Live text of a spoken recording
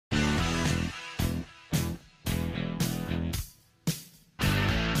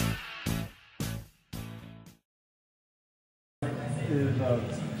is,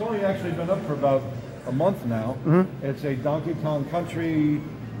 it's only actually been up for about a month now. It's a Donkey Kong Country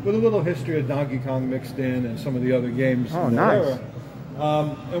with a little history of Donkey Kong mixed in and some of the other games in that era.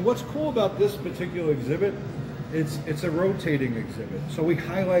 And what's cool about this particular exhibit, it's a rotating exhibit. So we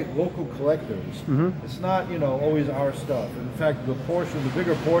highlight local collectors. It's not, you know, always our stuff. In fact, the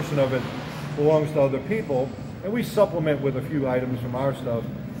bigger portion of it belongs to other people, and we supplement with a few items from our stuff.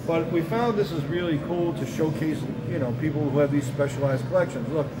 But we found this is really cool to showcase, you know, people who have these specialized collections.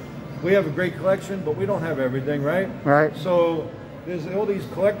 Look, we have a great collection, but we don't have everything, right? Right. So there's all these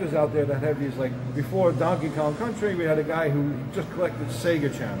collectors out there that have these, like, before Donkey Kong Country, we had a guy who just collected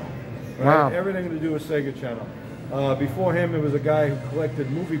Sega Channel. Right? Wow. Everything to do with Sega Channel. Before him, it was a guy who collected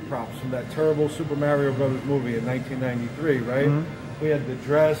movie props from that terrible Super Mario Brothers movie in 1993, right? We had the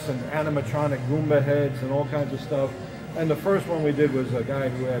dress and animatronic Goomba heads and all kinds of stuff. And the first one we did was a guy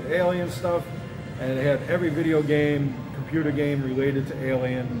who had Alien stuff, and it had every video game, computer game related to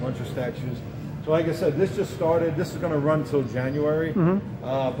Alien, a bunch of statues. So like I said, this just started. This is going to run till January.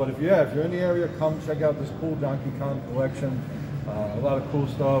 But if you're in the area, come check out this cool Donkey Kong collection. A lot of cool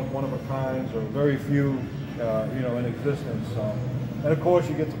stuff, one of a kinds, or very few, you know, in existence. And of course,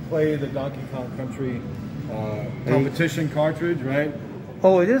 you get to play the Donkey Kong Country competition cartridge, right?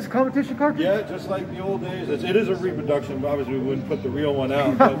 Oh, it is a competition cartridge? Yeah, just like the old days. It is a reproduction, but obviously we wouldn't put the real one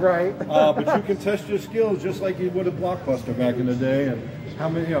out. But, right. But you can test your skills just like you would a Blockbuster back in the day. And how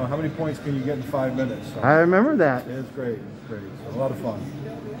many points can you get in 5 minutes? So I remember that. It's great. It's great. It's a lot of fun.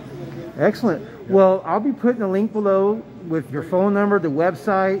 Excellent. Yeah. Well, I'll be putting a link below with your phone number, the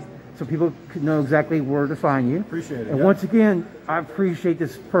website, so people can know exactly where to find you. Appreciate it. And once again, I appreciate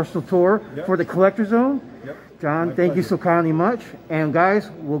this personal tour for the Collector Zone. John, thank you so kindly much. And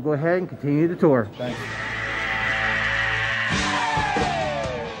guys, we'll go ahead and continue the tour. Thanks.